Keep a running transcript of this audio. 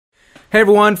Hey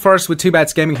everyone, Forrest with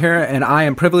TwoBats Gaming here, and I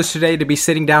am privileged today to be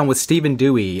sitting down with Stephen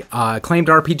Dewey, acclaimed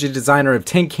RPG designer of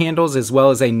 10 Candles, as well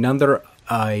as a number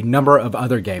of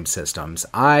other game systems.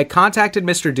 I contacted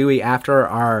Mr. Dewey after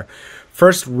our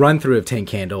first run-through of 10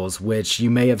 Candles, which you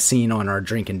may have seen on our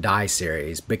Drink and Die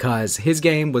series, because his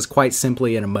game was quite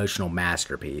simply an emotional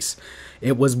masterpiece.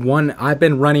 It was one, I've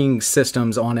been running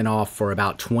systems on and off for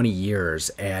about 20 years,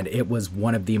 and it was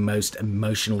one of the most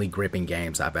emotionally gripping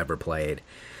games I've ever played.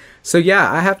 So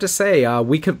yeah, I have to say,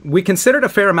 we considered a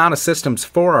fair amount of systems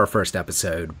for our first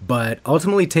episode, but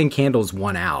ultimately 10 Candles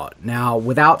won out. Now,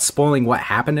 without spoiling what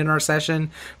happened in our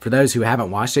session, for those who haven't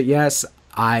watched it yet,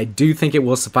 I do think it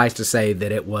will suffice to say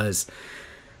that it was,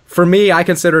 for me, I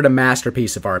consider it a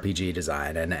masterpiece of RPG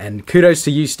design. And kudos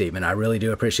to you, Stephen. I really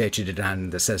do appreciate you designing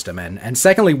the system. And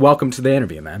secondly, welcome to the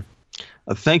interview, man.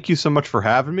 Thank you so much for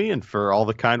having me and for all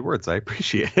the kind words. I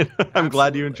appreciate it. I'm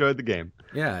glad you enjoyed the game.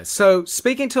 Yeah. So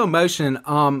speaking to emotion,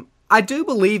 I do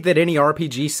believe that any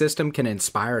RPG system can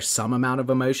inspire some amount of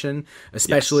emotion,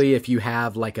 especially if you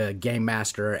have like a game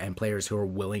master and players who are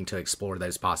willing to explore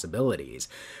those possibilities.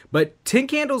 But 10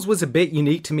 Candles was a bit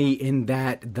unique to me in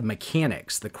that the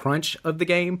mechanics, the crunch of the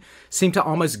game, seem to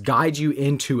almost guide you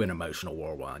into an emotional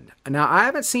whirlwind. Now, I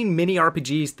haven't seen many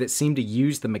RPGs that seem to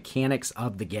use the mechanics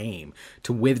of the game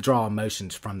to withdraw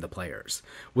emotions from the players.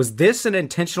 Was this an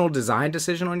intentional design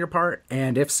decision on your part?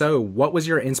 And if so, what was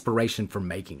your inspiration for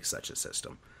making such a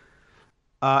system?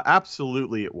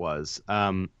 Absolutely, it was.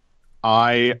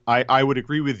 I would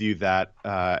agree with you that,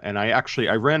 and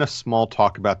I ran a small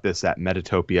talk about this at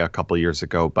Metatopia a couple of years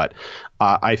ago, but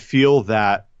I feel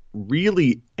that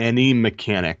really any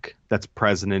mechanic that's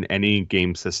present in any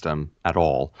game system at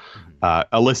all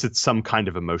elicits some kind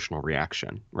of emotional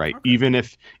reaction, right? Okay.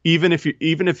 Even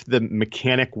if the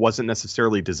mechanic wasn't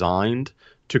necessarily designed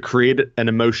to create an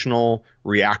emotional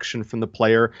reaction from the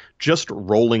player, just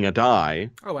rolling a die,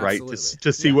 right,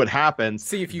 to see what happens.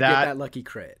 See if you get that lucky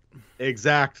crit.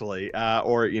 Exactly.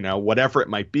 Or, whatever it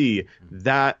might be,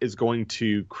 that is going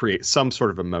to create some sort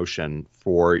of emotion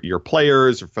for your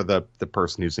players or for the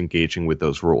person who's engaging with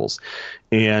those rules.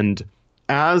 And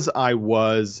as I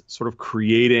was sort of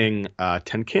creating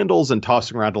 10 Candles and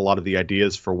tossing around a lot of the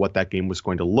ideas for what that game was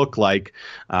going to look like,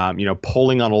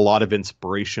 pulling on a lot of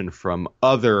inspiration from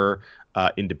other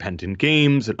independent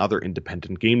games and other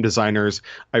independent game designers,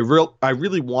 I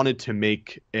really wanted to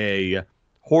make a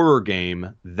horror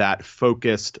game that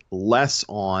focused less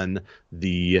on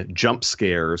the jump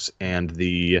scares and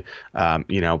the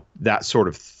that sort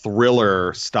of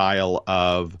thriller style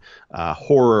of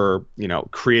horror,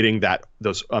 creating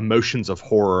those emotions of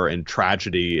horror and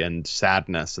tragedy and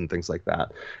sadness and things like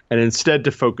that, and instead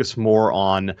to focus more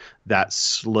on that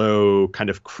slow kind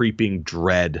of creeping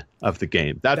dread of the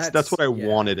game. That's what I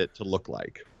wanted it to look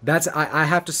like. I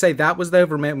have to say that was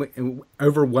the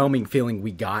overwhelming feeling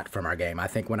we got from our game. I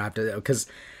think because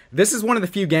this is one of the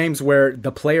few games where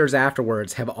the players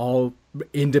afterwards have all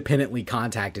independently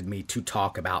contacted me to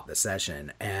talk about the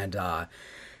session. And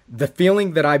the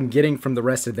feeling that I'm getting from the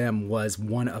rest of them was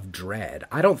one of dread.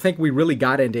 I don't think we really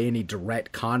got into any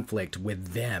direct conflict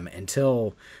with them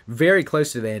until very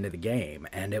close to the end of the game.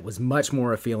 And it was much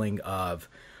more a feeling of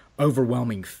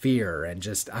overwhelming fear. And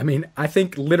I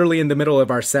think literally in the middle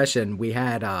of our session, we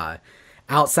had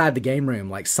outside the game room,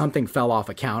 like something fell off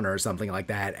a counter or something like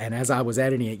that. And as I was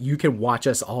editing it, you can watch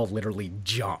us all literally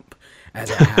jump as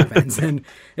it happens. And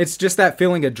it's just that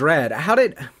feeling of dread.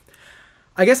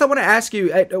 I guess I want to ask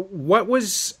you, what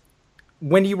was,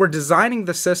 when you were designing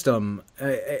the system,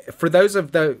 for those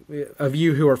of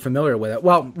you who are familiar with it,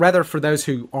 well, rather for those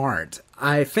who aren't,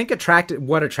 I think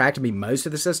what attracted me most to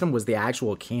the system was the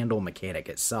actual candle mechanic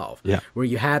itself, where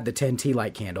you had the 10 tea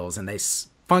light candles and they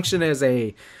function as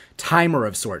a timer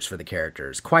of sorts for the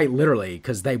characters, quite literally,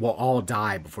 because they will all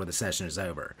die before the session is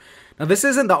over. Now, this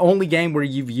isn't the only game where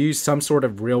you've used some sort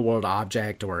of real-world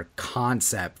object or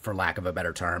concept, for lack of a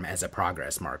better term, as a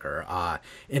progress marker.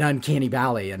 In Uncanny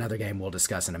Valley, another game we'll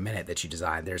discuss in a minute that you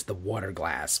designed, there's the water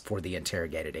glass for the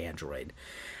interrogated android.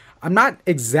 I'm not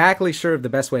exactly sure of the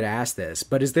best way to ask this,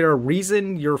 but is there a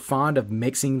reason you're fond of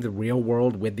mixing the real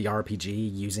world with the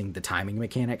RPG, using the timing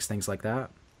mechanics, things like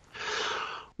that?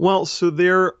 Well, so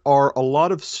there are a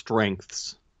lot of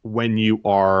strengths when you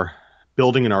are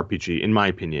building an RPG, in my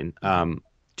opinion,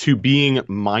 to being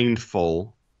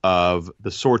mindful of the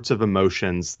sorts of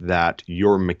emotions that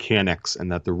your mechanics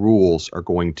and that the rules are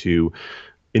going to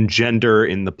engender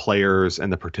in the players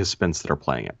and the participants that are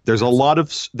playing it. There's a lot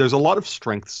of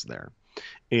strengths there.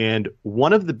 And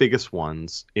one of the biggest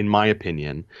ones, in my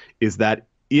opinion, is that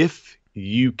if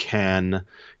you can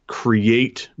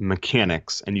create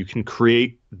mechanics and you can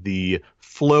create the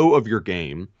flow of your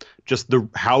game, just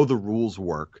how the rules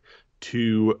work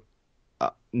to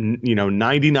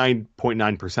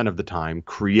 99.9% of the time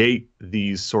create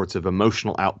these sorts of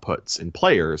emotional outputs in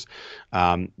players,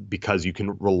 because you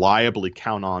can reliably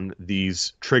count on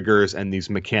these triggers and these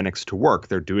mechanics to work.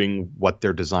 They're doing what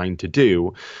they're designed to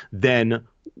do. Then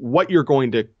what you're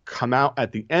going to come out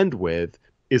at the end with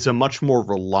is a much more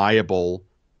reliable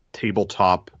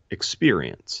tabletop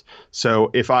experience. So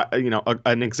if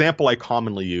an example I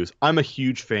commonly use, I'm a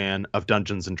huge fan of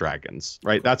Dungeons and Dragons,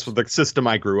 right? That's what the system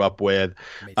I grew up with.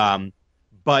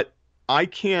 But I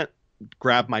can't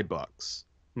grab my books,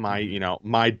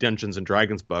 my Dungeons and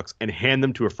Dragons books, and hand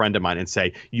them to a friend of mine and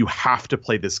say, you have to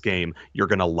play this game. You're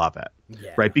going to love it.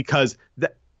 Yeah. Right? Because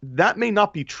that may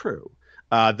not be true.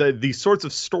 These sorts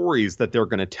of stories that they're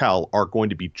going to tell are going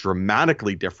to be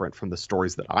dramatically different from the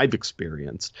stories that I've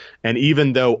experienced. And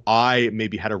even though I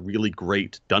maybe had a really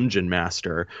great dungeon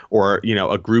master or,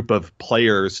 a group of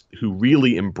players who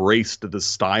really embraced the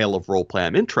style of role play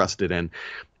I'm interested in,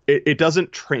 it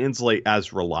doesn't translate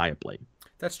as reliably.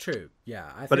 That's true.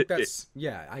 Yeah, I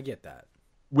get that.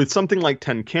 With something like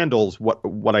 10 Candles, what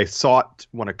I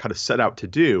kind of set out to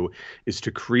do is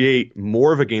to create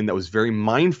more of a game that was very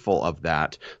mindful of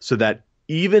that, so that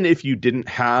even if you didn't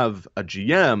have a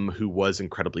GM who was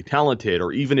incredibly talented,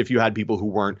 or even if you had people who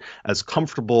weren't as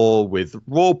comfortable with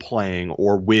role playing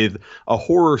or with a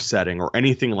horror setting or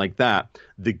anything like that,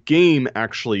 the game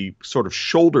actually sort of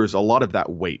shoulders a lot of that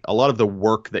weight, a lot of the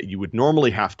work that you would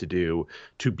normally have to do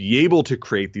to be able to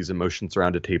create these emotions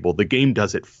around a table. The game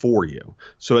does it for you.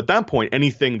 So at that point,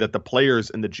 anything that the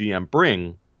players and the GM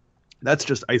bring, that's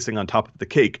just icing on top of the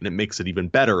cake, and it makes it even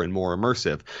better and more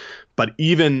immersive. But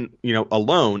even,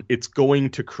 alone, it's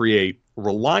going to create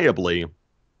reliably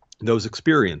those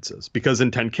experiences, because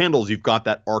in 10 Candles, you've got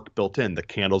that arc built in. The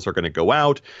candles are going to go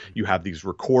out. You have these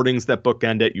recordings that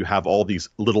bookend it. You have all these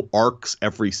little arcs,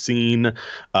 every scene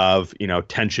of,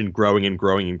 tension growing and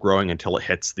growing and growing until it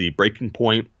hits the breaking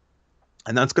point.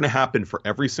 And that's going to happen for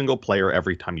every single player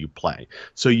every time you play.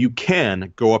 So you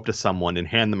can go up to someone and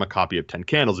hand them a copy of 10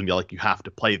 Candles and be like, you have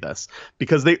to play this,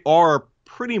 because they are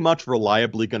pretty much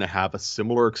reliably going to have a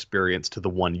similar experience to the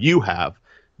one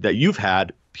you've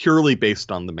had, purely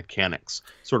based on the mechanics,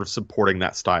 sort of supporting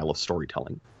that style of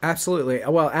storytelling. Absolutely.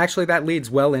 Well, actually, that leads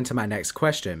well into my next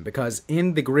question, because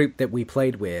in the group that we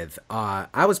played with,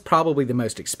 I was probably the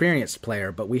most experienced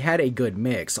player, but we had a good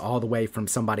mix, all the way from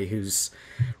somebody who's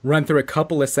run through a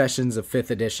couple of sessions of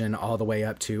 5th edition all the way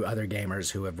up to other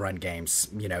gamers who have run games,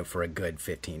 for a good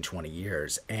 15, 20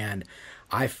 years. And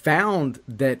I found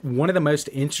that one of the most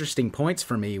interesting points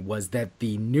for me was that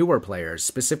the newer players,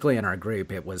 specifically in our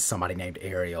group, it was somebody named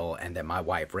Ariel and then my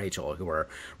wife Rachel, who are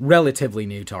relatively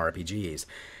new to RPGs.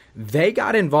 They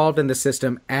got involved in the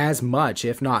system as much,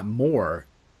 if not more,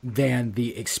 than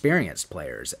the experienced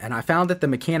players. And I found that the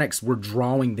mechanics were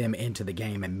drawing them into the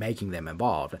game and making them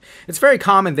involved. It's very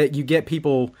common that you get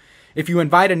people, if you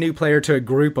invite a new player to a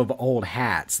group of old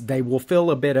hats, they will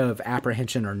feel a bit of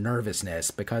apprehension or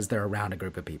nervousness because they're around a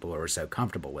group of people who are so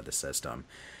comfortable with the system.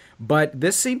 But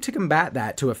this seemed to combat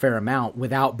that to a fair amount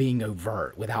without being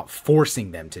overt, without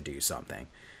forcing them to do something.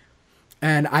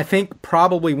 And I think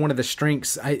probably one of the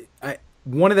strengths,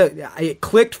 it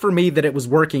clicked for me that it was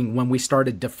working when we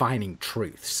started defining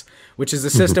truths, which is a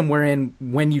system wherein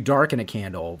when you darken a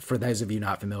candle, for those of you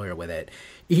not familiar with it,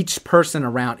 each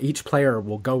player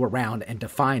will go around and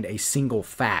define a single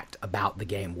fact about the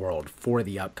game world for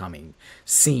the upcoming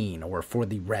scene or for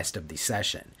the rest of the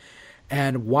session.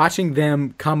 And watching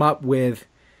them come up with,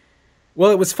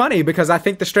 well, it was funny because I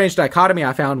think the strange dichotomy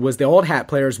I found was the old hat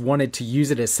players wanted to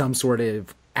use it as some sort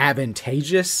of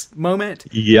advantageous moment.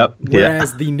 Yep.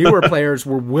 Whereas the newer players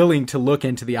were willing to look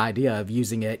into the idea of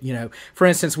using it. For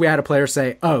instance, we had a player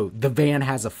say, "Oh, the van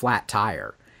has a flat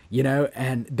tire,"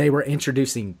 and they were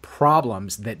introducing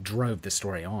problems that drove the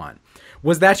story on.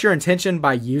 Was that your intention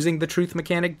by using the truth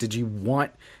mechanic? Did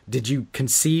you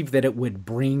conceive that it would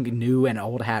bring new and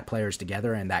old hat players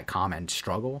together in that common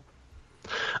struggle?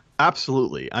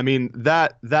 Absolutely. I mean,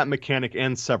 that mechanic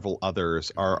and several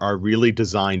others are really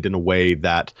designed in a way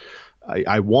that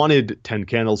I wanted 10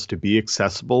 Candles to be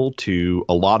accessible to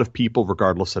a lot of people,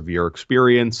 regardless of your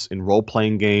experience in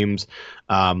role-playing games,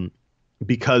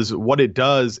 because what it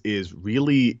does is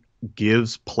really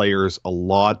gives players a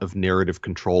lot of narrative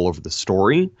control over the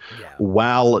story,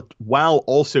 while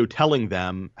also telling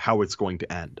them how it's going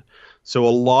to end. So a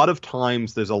lot of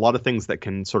times there's a lot of things that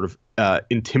can sort of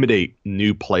intimidate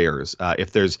new players.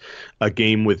 If there's a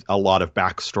game with a lot of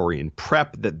backstory and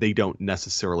prep that they don't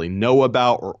necessarily know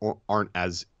about or aren't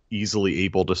as easily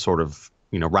able to sort of,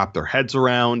 wrap their heads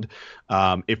around.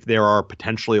 If there are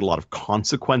potentially a lot of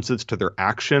consequences to their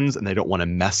actions and they don't want to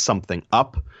mess something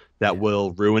up that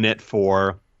will ruin it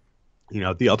for,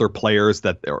 the other players,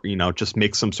 that, just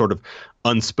make some sort of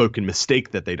unspoken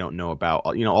mistake that they don't know about.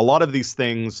 A lot of these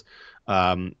things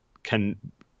can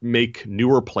make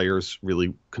newer players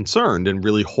really concerned and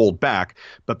really hold back.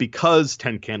 But because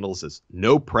 10 Candles is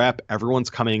no prep,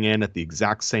 everyone's coming in at the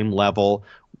exact same level,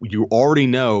 you already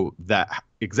know that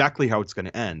exactly how it's going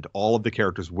to end. All of the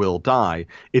characters will die.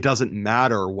 It doesn't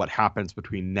matter what happens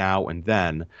between now and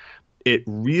then. It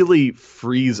really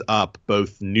frees up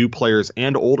both new players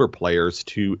and older players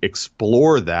to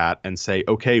explore that and say,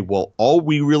 okay, well, all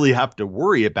we really have to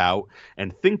worry about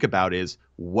and think about is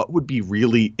what would be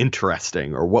really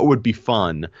interesting or what would be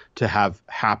fun to have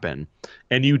happen.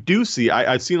 And you do see,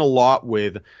 I've seen a lot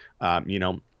with,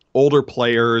 older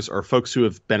players or folks who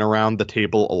have been around the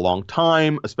table a long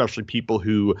time, especially people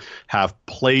who have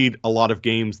played a lot of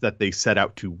games that they set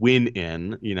out to win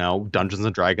in, Dungeons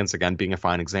and Dragons, again, being a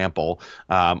fine example,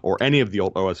 or any of the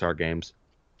old OSR games.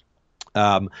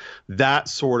 That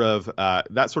sort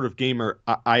of gamer,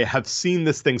 I have seen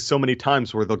this thing so many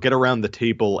times where they'll get around the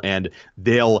table and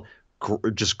they'll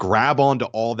just grab onto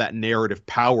all that narrative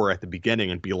power at the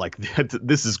beginning and be like,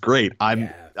 this is great. I'm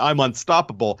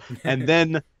unstoppable.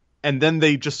 And then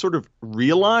they just sort of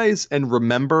realize and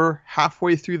remember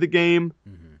halfway through the game,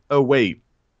 oh wait,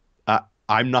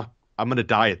 I'm going to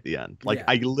die at the end. Like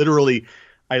I literally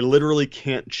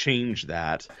can't change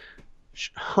that.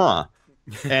 Huh.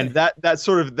 And that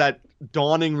sort of that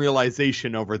dawning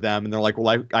realization over them, and they're like,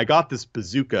 well, I got this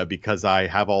bazooka because I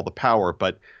have all the power,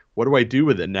 but what do I do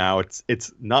with it now?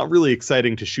 It's not really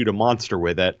exciting to shoot a monster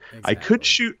with it.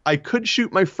 Exactly. I could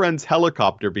shoot my friend's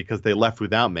helicopter because they left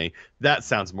without me. That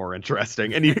sounds more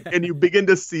interesting. And you begin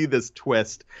to see this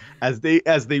twist as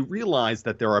they realize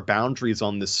that there are boundaries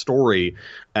on this story,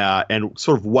 and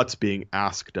sort of what's being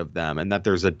asked of them, and that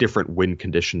there's a different win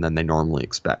condition than they normally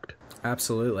expect.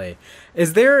 Absolutely.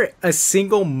 Is there a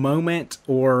single moment,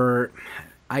 or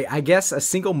I guess a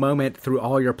single moment through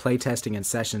all your playtesting and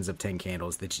sessions of 10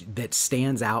 Candles that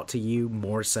stands out to you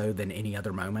more so than any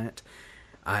other moment?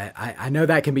 I know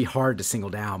that can be hard to single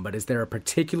down, but is there a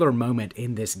particular moment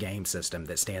in this game system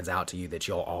that stands out to you that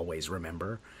you'll always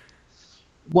remember?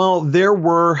 Well, there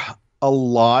were a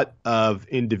lot of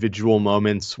individual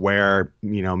moments where,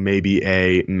 maybe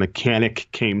a mechanic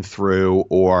came through,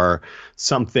 or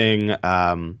something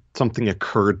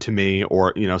occurred to me,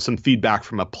 or, some feedback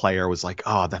from a player was like,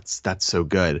 oh, that's so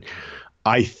good.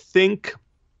 I think,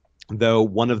 though,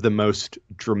 one of the most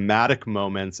dramatic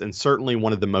moments, and certainly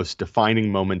one of the most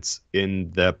defining moments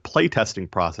in the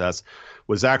playtesting process,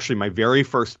 was actually my very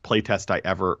first playtest I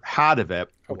ever had of it,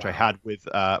 which I had with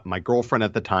my girlfriend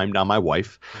at the time, now my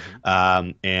wife,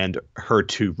 and her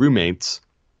two roommates.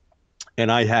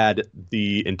 And I had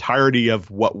the entirety of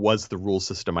what was the rule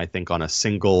system, I think, on a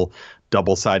single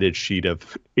double-sided sheet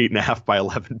of 8.5 by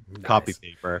 11 copy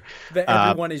paper.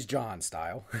 Everyone is John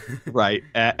style. Right.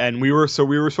 And we were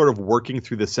sort of working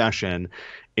through the session,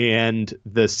 and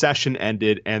the session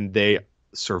ended and they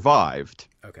survived.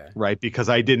 Okay. Right. Because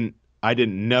I didn't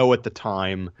know at the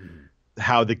time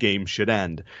how the game should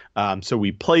end. So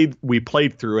we played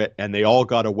through it, and they all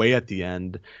got away at the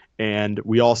end. And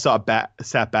we all sat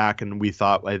back and we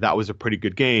thought, well, that was a pretty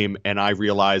good game. And I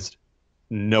realized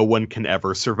no one can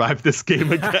ever survive this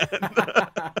game again.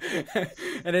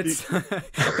 And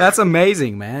that's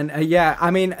amazing, man. Yeah, I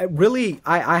mean, really,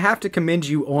 I have to commend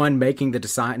you on making the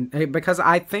design, because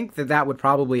I think that would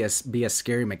probably be a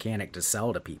scary mechanic to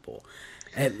sell to people,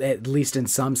 at least in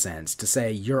some sense, to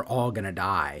say you're all going to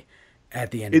die at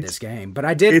the end of this game. But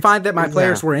I did find that my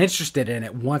players were interested in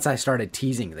it once I started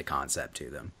teasing the concept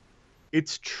to them.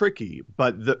 It's tricky,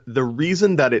 but the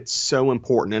reason that it's so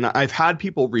important, and I've had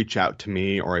people reach out to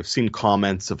me, or I've seen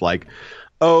comments of like,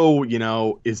 oh,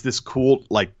 is this cool?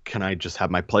 Like, can I just have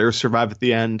my players survive at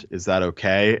the end? Is that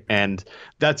okay? And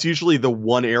that's usually the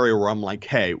one area where I'm like,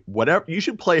 hey, whatever, you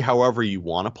should play however you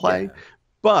want to play. Yeah.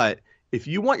 But if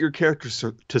you want your characters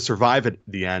to survive at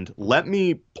the end, let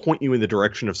me point you in the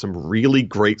direction of some really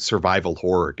great survival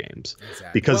horror games. Exactly.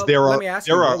 Because let me ask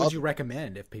you, what would you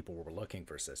recommend if people were looking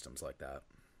for systems like that?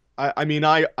 I mean,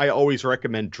 I always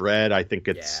recommend Dread. I think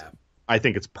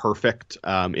it's perfect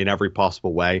in every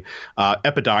possible way.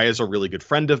 Epidaya is a really good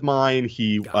friend of mine.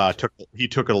 He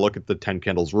took a look at the 10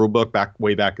 Candles rulebook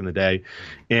way back in the day,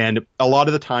 and a lot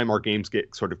of the time our games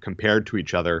get sort of compared to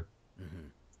each other.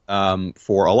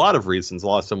 for a lot of reasons, a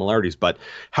lot of similarities. But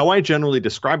how I generally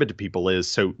describe it to people is,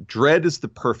 so Dread is the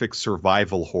perfect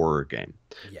survival horror game.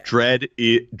 Yeah.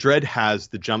 Dread has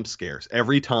the jump scares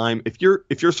every time. If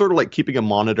you're sort of like keeping a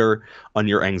monitor on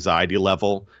your anxiety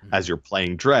level as you're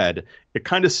playing Dread, it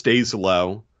kind of stays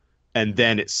low, and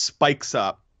then it spikes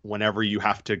up whenever you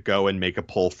have to go and make a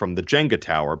pull from the Jenga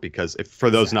tower, because if, for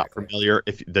those not familiar,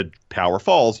 if the tower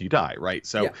falls, you die, right?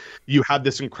 So you have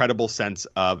this incredible sense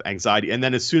of anxiety. And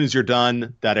then as soon as you're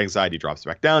done, that anxiety drops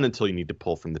back down until you need to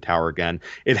pull from the tower again.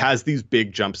 It has these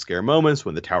big jump scare moments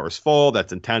when the towers fall.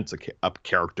 That's intense. A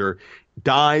character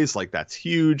dies, like that's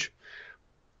huge.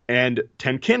 And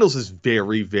 10 Candles is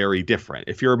very, very different.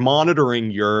 If you're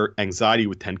monitoring your anxiety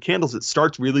with 10 Candles, it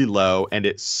starts really low and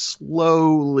it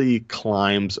slowly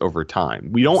climbs over time.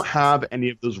 We don't have any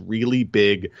of those really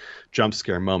big jump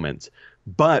scare moments.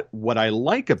 But what I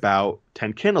like about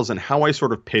 10 Candles and how I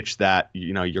sort of pitch that,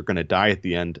 you're going to die at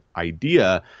the end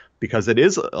idea, because it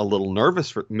is a little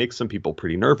nervous, makes some people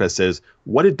pretty nervous, is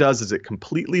what it does is it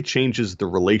completely changes the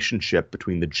relationship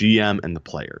between the GM and the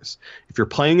players. If you're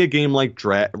playing a game like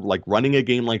Dread, like running a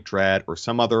game like Dread or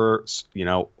some other,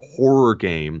 horror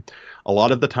game, a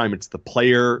lot of the time it's the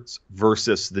players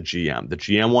versus the GM. The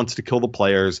GM wants to kill the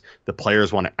players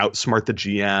want to outsmart the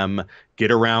GM,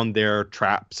 get around their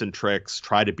traps and tricks,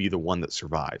 try to be the one that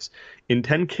survives. In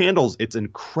 10 Candles, it's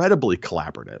incredibly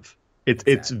collaborative.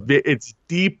 It's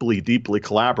deeply, deeply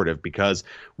collaborative, because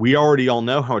we already all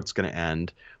know how it's going to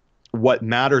end. What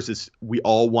matters is we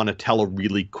all want to tell a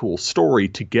really cool story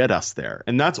to get us there.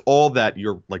 And that's all that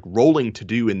you're like rolling to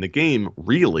do in the game,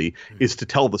 really, is to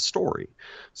tell the story.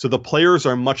 So the players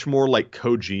are much more like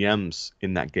co-GMs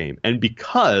in that game. And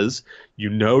because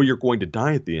you're going to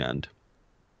die at the end,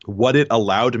 what it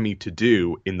allowed me to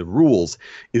do in the rules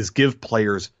is give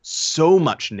players so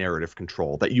much narrative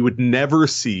control that you would never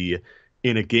see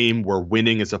in a game where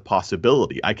winning is a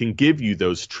possibility. I can give you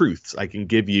those truths. I can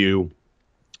give you,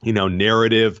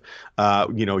 narrative,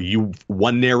 you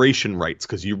won narration rights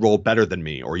because you rolled better than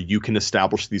me, or you can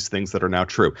establish these things that are now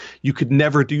true. You could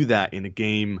never do that in a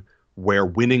game where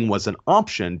winning was an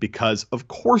option, because of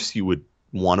course you would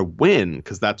want to win,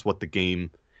 because that's what the game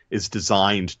is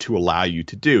designed to allow you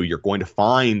to do. You're going to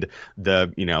find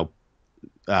the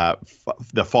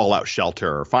fallout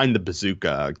shelter, find the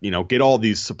bazooka, get all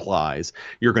these supplies.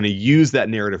 You're going to use that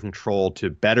narrative control to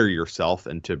better yourself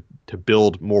and to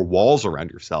build more walls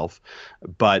around yourself.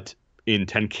 But in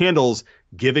 10 Candles,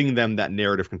 giving them that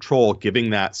narrative control, giving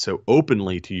that so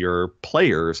openly to your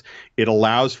players, it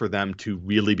allows for them to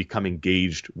really become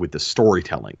engaged with the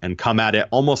storytelling and come at it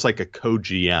almost like a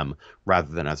co-GM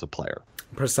rather than as a player.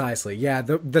 Precisely. Yeah,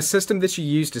 the system that you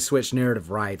use to switch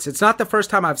narrative rights, it's not the first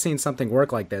time I've seen something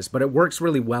work like this, but it works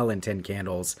really well in 10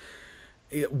 Candles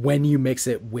when you mix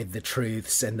it with the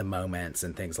truths and the moments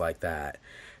and things like that.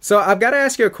 So I've got to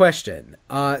ask you a question.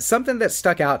 Something that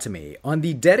stuck out to me. On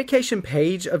the dedication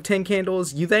page of 10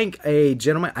 Candles, you thank a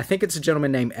gentleman, I think it's a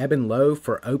gentleman named Eben Lowe,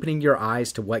 for opening your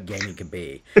eyes to what gaming can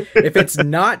be. If it's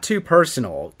not too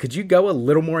personal, could you go a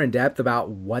little more in depth about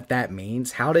what that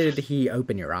means? How did he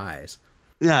open your eyes?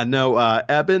 Yeah, no,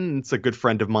 Eben, a good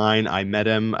friend of mine. I met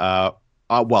him. I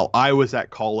was at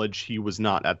college. He was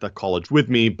not at the college with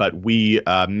me, but we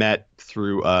met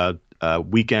through a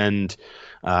weekend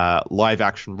live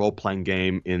action role playing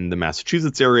game in the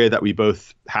Massachusetts area that we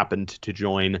both happened to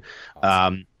join.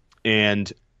 Awesome.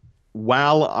 And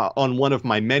while on one of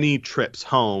my many trips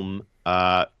home,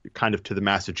 kind of to the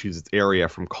Massachusetts area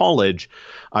from college,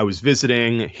 I was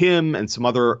visiting him and some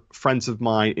other friends of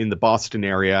mine in the Boston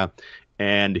area.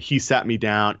 And he sat me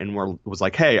down and was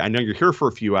like, "Hey, I know you're here for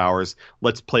a few hours.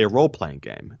 Let's play a role-playing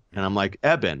game." And I'm like,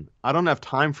 "Eben, I don't have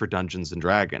time for Dungeons and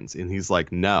Dragons." And he's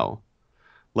like, "No,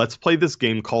 let's play this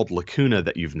game called Lacuna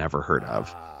that you've never heard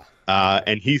of."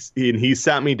 And he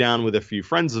sat me down with a few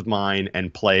friends of mine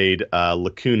and played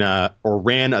Lacuna, or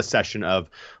ran a session of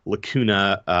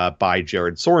Lacuna by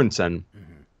Jared Sorensen.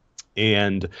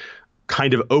 And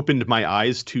kind of opened my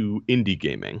eyes to indie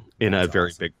gaming in a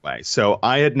very big way. So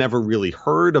I had never really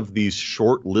heard of these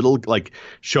short little, like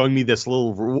showing me this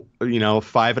little,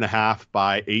 5.5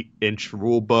 by 8-inch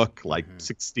rule book, like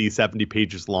 60, 70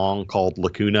 pages long, called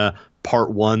Lacuna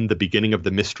Part 1, The Beginning of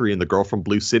the Mystery and the Girl from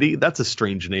Blue City. That's a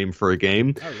strange name for a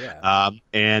game. Oh, yeah.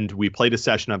 And we played a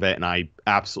session of it and I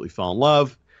absolutely fell in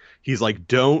love. He's like,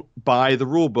 "Don't buy the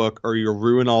rule book or you'll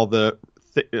ruin all the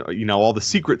all the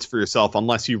secrets for yourself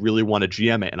unless you really want to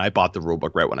GM it." And I bought the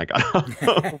rulebook right when I got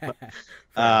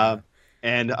home.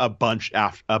 and a bunch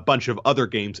of other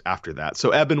games after that.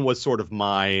 So Eben was sort of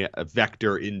my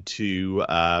vector into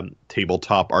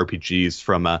tabletop RPGs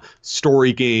from a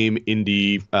story game,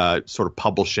 indie sort of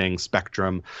publishing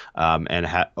spectrum,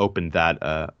 and opened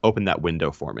that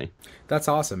window for me. That's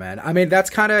awesome, man. I mean, that's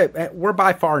kind of, we're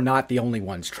by far not the only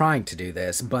ones trying to do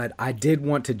this, but I did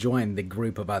want to join the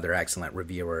group of other excellent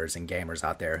reviewers and gamers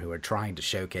out there who are trying to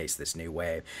showcase this new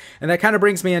wave. And that kind of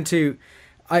brings me into,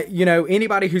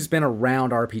 anybody who's been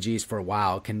around RPGs for a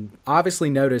while can obviously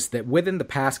notice that within the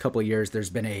past couple of years, there's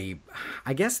been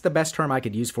I guess the best term I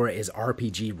could use for it is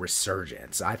RPG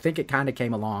resurgence. I think it kind of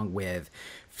came along with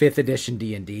 5th edition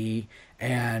D&D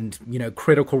and,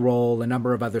 Critical Role, a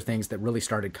number of other things that really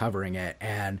started covering it.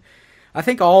 And I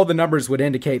think all the numbers would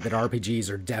indicate that RPGs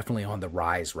are definitely on the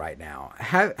rise right now.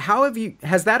 Has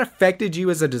that affected you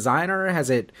as a designer? Has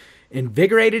it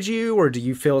invigorated you, or do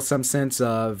you feel some sense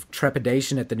of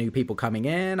trepidation at the new people coming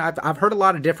in? I've heard a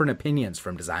lot of different opinions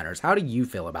from designers. How do you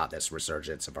feel about this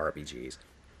resurgence of RPGs?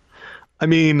 I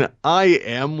mean, I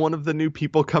am one of the new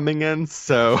people coming in,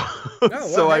 so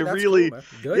I really,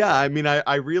 cool, yeah. I mean,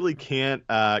 I really can't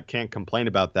complain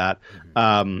about that.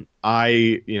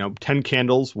 Mm-hmm. 10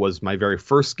 Candles was my very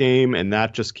first game, and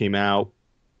that just came out,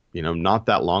 not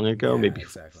that long ago, maybe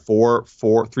exactly.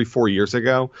 4 years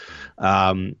ago.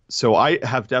 So I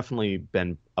have definitely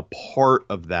been a part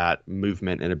of that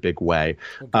movement in a big way.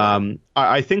 Okay.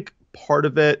 I think part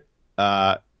of it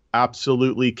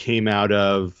absolutely came out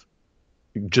of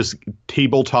just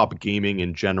tabletop gaming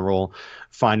in general,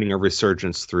 finding a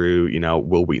resurgence through,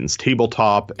 Will Wheaton's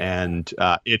Tabletop and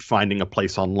it finding a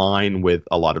place online with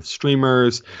a lot of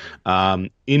streamers.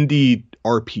 Indie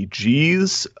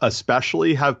RPGs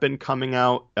especially have been coming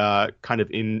out kind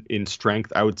of in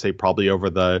strength. I would say probably over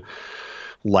the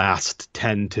last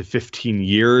 10 to 15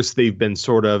 years, they've been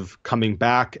sort of coming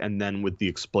back. And then with the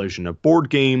explosion of board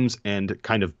games and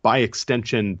kind of by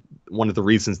extension, one of the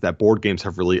reasons that board games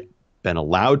have really been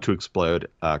allowed to explode,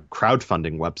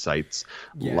 crowdfunding websites,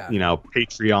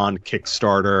 Patreon,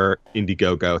 Kickstarter,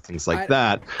 Indiegogo, things like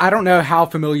that. I don't know how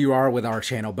familiar you are with our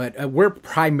channel, but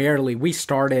we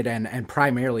started and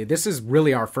primarily, this is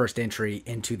really our first entry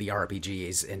into the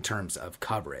RPGs in terms of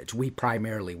coverage. We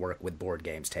primarily work with board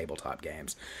games, tabletop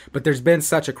games, but there's been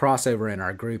such a crossover in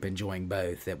our group enjoying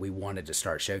both that we wanted to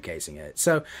start showcasing it.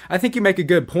 So I think you make a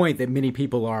good point that many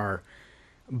people are,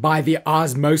 by the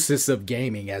osmosis of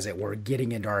gaming, as it were,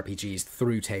 getting into RPGs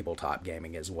through tabletop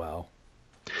gaming as well.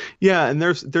 Yeah, and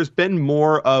there's been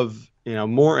more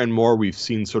and more we've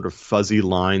seen sort of fuzzy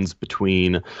lines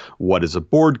between what is a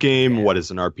board game, what is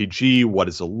an RPG, what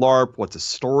is a LARP, what's a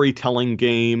storytelling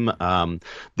game.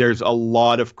 There's a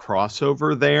lot of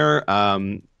crossover there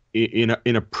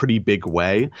in a pretty big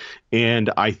way, and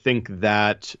I think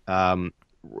that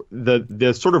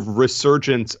the sort of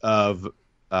resurgence of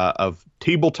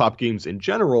tabletop games in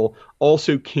general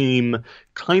also came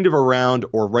kind of around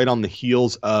or right on the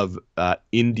heels of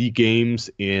indie games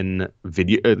in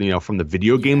video, from the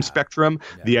video game spectrum,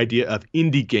 the idea of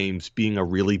indie games being a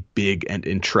really big and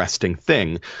interesting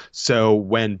thing. So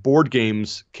when board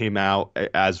games came out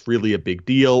as really a big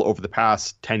deal over the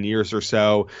past 10 years or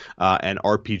so, and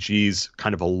RPGs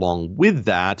kind of along with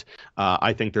that,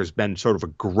 I think there's been sort of a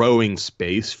growing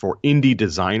space for indie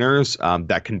designers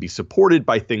that can be supported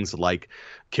by things like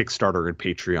Kickstarter and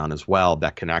Patreon as well,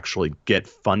 that can actually get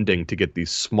funding to get these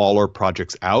smaller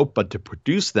projects out, but to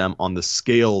produce them on the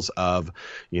scales of,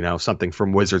 something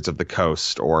from Wizards of the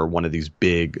Coast or one of these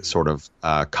big sort of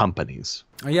companies.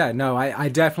 Yeah, no, I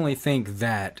definitely think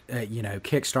that,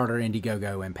 Kickstarter,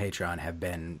 Indiegogo, and Patreon have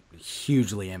been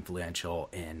hugely influential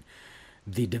in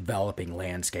the developing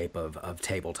landscape of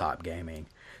tabletop gaming.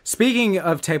 Speaking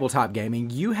of tabletop gaming,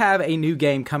 you have a new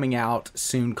game coming out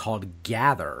soon called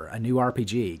Gather, a new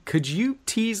RPG. Could you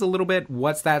tease a little bit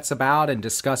what that's about and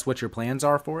discuss what your plans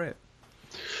are for it?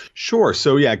 Sure.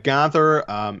 So yeah, Gather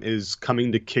is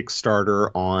coming to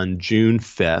Kickstarter on June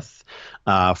 5th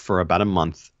for about a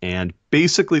month. And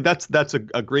basically that's a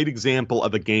great example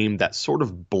of a game that sort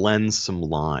of blends some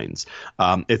lines.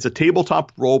 It's a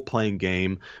tabletop role-playing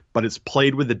game, but it's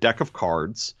played with a deck of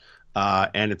cards.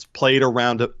 And it's played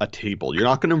around a table. You're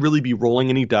not going to really be rolling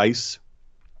any dice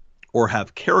or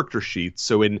have character sheets.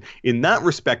 So in that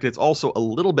respect, it's also a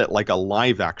little bit like a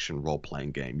live action role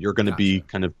playing game. You're going to be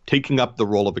kind of taking up the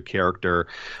role of a character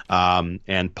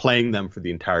and playing them for the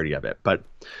entirety of it. But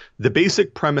the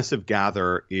basic premise of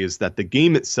Gather is that the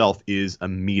game itself is a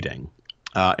meeting.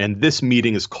 And this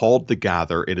meeting is called the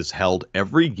Gather. It is held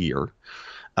every year.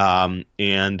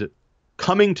 And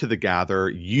coming to the Gather,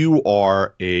 you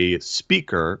are a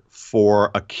speaker for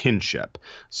a kinship.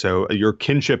 So your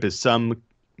kinship is some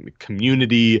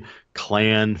community,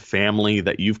 clan, family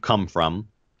that you've come from,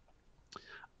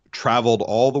 traveled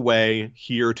all the way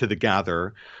here to the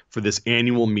Gather for this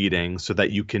annual meeting so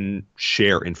that you can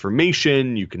share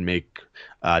information, you can make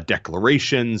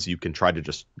declarations, you can try to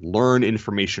just learn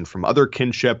information from other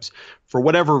kinships. For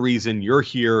whatever reason, you're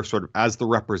here sort of as the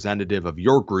representative of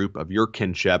your group, of your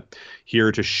kinship,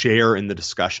 here to share in the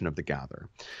discussion of the Gather.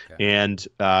 Okay. And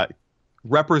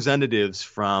representatives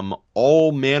from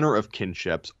all manner of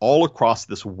kinships all across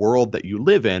this world that you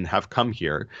live in have come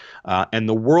here. And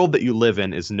the world that you live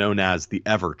in is known as the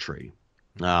Evertree.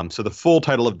 So the full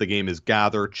title of the game is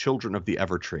Gather, Children of the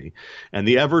Evertree. And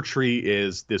the Evertree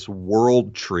is this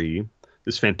world tree,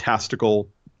 this fantastical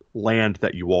land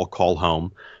that you all call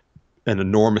home, an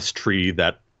enormous tree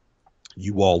that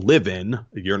you all live in.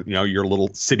 Your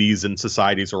little cities and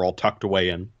societies are all tucked away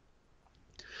in.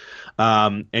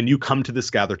 And you come to this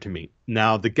Gather to meet.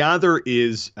 Now, the Gather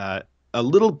is a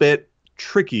little bit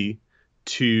tricky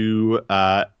to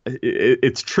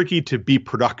it's tricky to be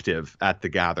productive at the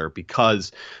Gather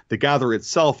because the Gather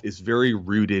itself is very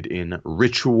rooted in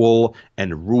ritual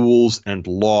and rules and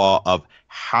law of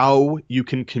how you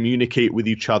can communicate with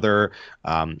each other,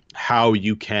 how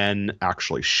you can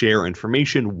actually share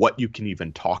information, what you can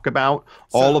even talk about.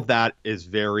 So, all of that is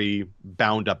very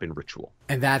bound up in ritual.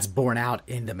 And that's borne out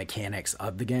in the mechanics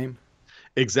of the game?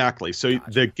 Exactly. So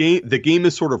gotcha. the game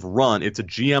is sort of run. It's a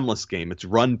GM-less game. It's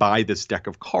run by this deck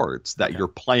of cards that you're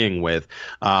playing with,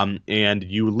 and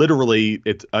you literally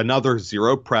it's another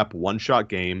zero prep one-shot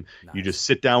game. Nice. You just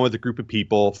sit down with a group of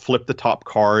people, flip the top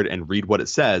card, and read what it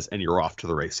says, and you're off to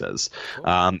the races.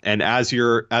 Cool. And as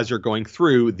you're going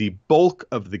through, the bulk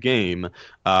of the game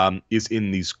is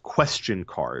in these question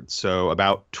cards. So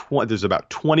there's about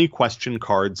 20 question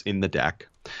cards in the deck.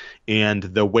 And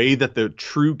the way that the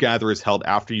true Gather is held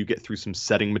after you get through some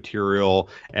setting material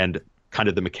and kind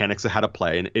of the mechanics of how to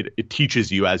play, and it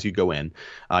teaches you as you go in,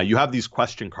 you have these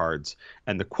question cards,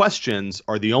 and the questions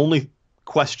are the only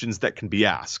questions that can be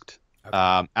asked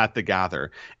at the Gather.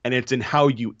 And it's in how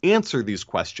you answer these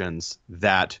questions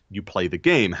that you play the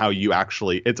game, how you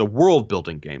actually, it's a world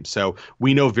building game. So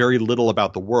we know very little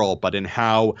about the world, but in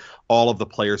how all of the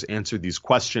players answer these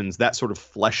questions, that sort of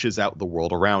fleshes out the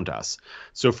world around us.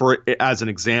 So as an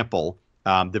example,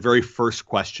 the very first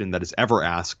question that is ever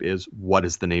asked is, what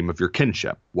is the name of your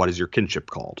kinship? What is your kinship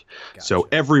called? Gotcha. So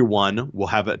everyone will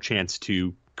have a chance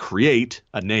to create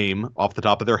a name off the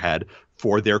top of their head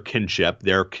for their kinship,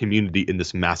 their community in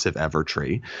this massive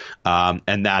Evertree,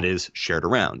 and that is shared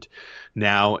around.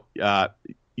 Now,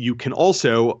 you can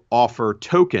also offer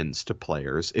tokens to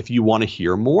players if you want to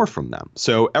hear more from them.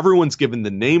 So everyone's given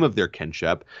the name of their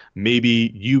kinship.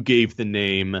 Maybe you gave the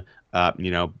name,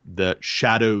 the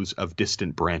Shadows of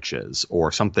Distant Branches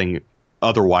or something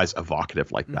otherwise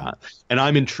evocative like that. And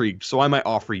I'm intrigued, so I might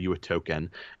offer you a token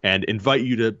and invite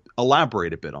you to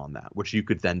elaborate a bit on that, which you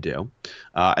could then do.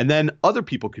 And then other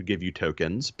people could give you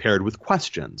tokens paired with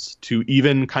questions to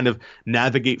even kind of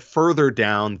navigate further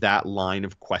down that line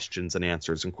of questions and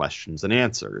answers and questions and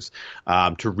answers,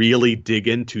 to really dig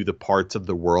into the parts of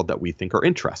the world that we think are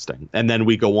interesting. And then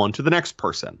we go on to the next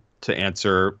person to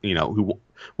answer, who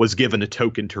was given a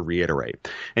token to reiterate.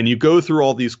 And you go through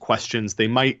all these questions. They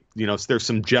might, there's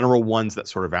some general ones that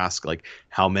sort of ask, like,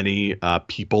 how many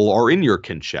people are in your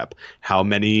kinship? How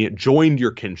many joined your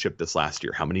kinship this last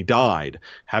year? How many died?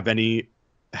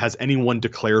 Has anyone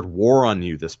declared war on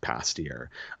you this past year?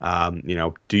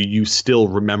 Do you still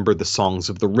remember the songs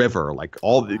of the river? Like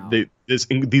all these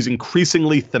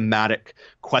increasingly thematic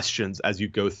questions as you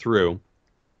go through.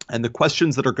 And the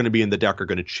questions that are going to be in the deck are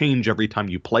going to change every time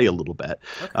you play a little bit,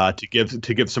 to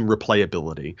give some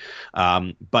replayability.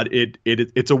 But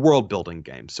it's a world building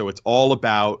game, so it's all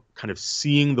about kind of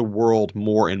seeing the world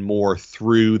more and more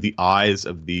through the eyes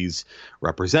of these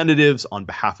representatives on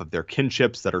behalf of their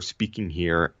kinships that are speaking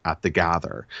here at the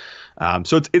Gather.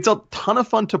 So it's a ton of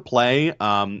fun to play.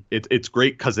 It's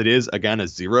great because it is, again, a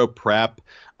zero prep,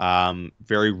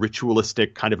 very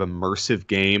ritualistic, kind of immersive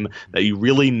game that you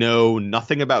really know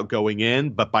nothing about going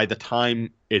in, but by the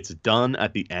time it's done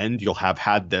at the end, you'll have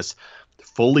had this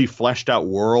fully fleshed out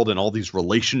world and all these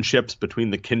relationships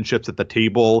between the kinships at the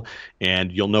table,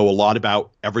 and you'll know a lot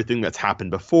about everything that's happened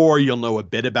before. You'll know a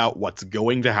bit about what's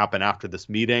going to happen after this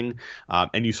meeting,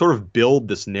 and you sort of build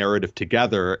this narrative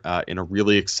together in a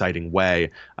really exciting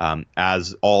way,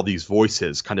 as all these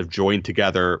voices kind of join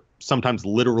together, sometimes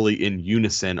literally in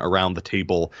unison around the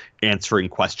table, answering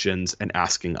questions and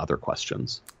asking other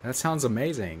questions. That sounds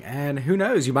amazing. And who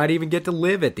knows, you might even get to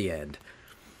live at the end.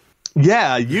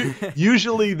 Yeah,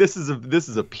 usually this is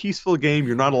a peaceful game.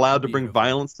 You're not allowed to bring Beautiful.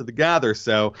 violence to the gather,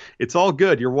 so it's all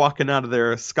good. You're walking out of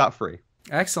there scot-free.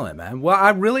 Excellent, man. Well,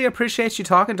 I really appreciate you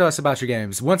talking to us about your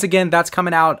games. Once again, that's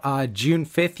coming out June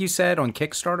 5th, you said, on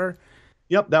Kickstarter?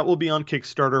 Yep, that will be on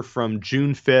Kickstarter from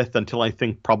June 5th until I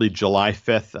think probably July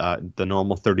 5th, the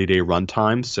normal 30-day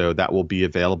runtime. So that will be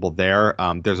available there.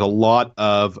 There's a lot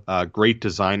of great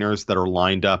designers that are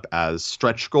lined up as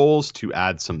stretch goals to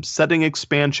add some setting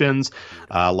expansions,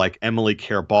 like Emily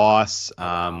Care-Boss,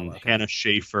 Wow, okay. Hannah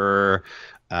Schaefer,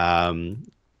 um,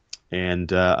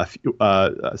 and a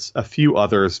few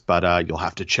others, but you'll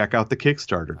have to check out the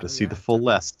Kickstarter to Oh, see yeah, the full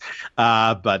definitely. list.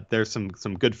 But there's some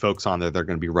good folks on there. They're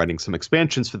going to be writing some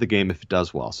expansions for the game if it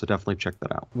does well. So definitely check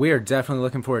that out. We are definitely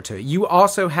looking forward to it. You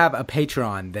also have a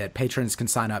Patreon that patrons can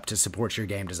sign up to support your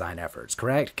game design efforts,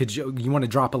 correct? Could you want to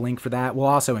drop a link for that? We'll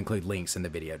also include links in the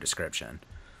video description.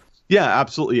 Yeah,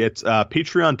 absolutely. It's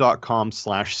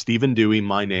patreon.com/Stephen Dewey,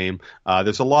 my name.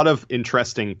 There's a lot of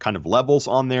interesting kind of levels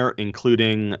on there,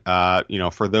 including,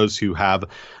 for those who have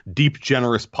deep,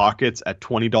 generous pockets at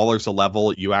 $20 a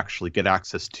level, you actually get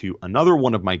access to another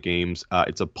one of my games.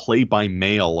 It's a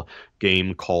play-by-mail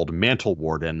game called Mantle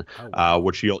Warden, Oh, wow.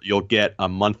 which you'll get a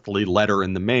monthly letter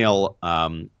in the mail.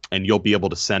 And you'll be able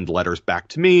to send letters back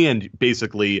to me and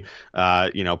basically,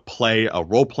 play a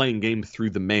role-playing game through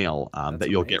the mail That's that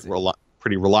you'll get amazing.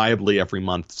 pretty reliably every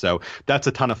month. So that's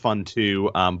a ton of fun too.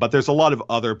 But there's a lot of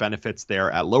other benefits there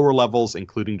at lower levels,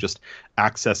 including just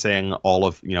accessing all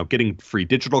of, getting free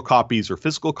digital copies or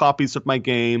physical copies of my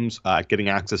games, getting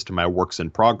access to my works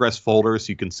in progress folder so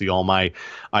you can see all my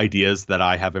ideas that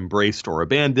I have embraced or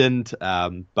abandoned.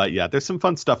 But yeah, there's some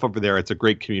fun stuff over there. It's a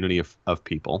great community of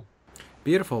people.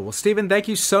 Beautiful. Well, Stephen, thank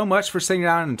you so much for sitting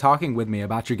down and talking with me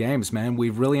about your games, man.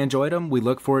 We've really enjoyed them. We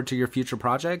look forward to your future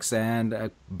projects,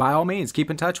 and by all means, keep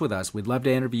in touch with us. We'd love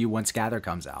to interview you once Gather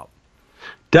comes out.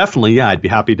 Definitely, yeah, I'd be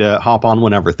happy to hop on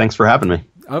whenever. Thanks for having me.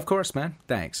 Of course, man.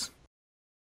 Thanks.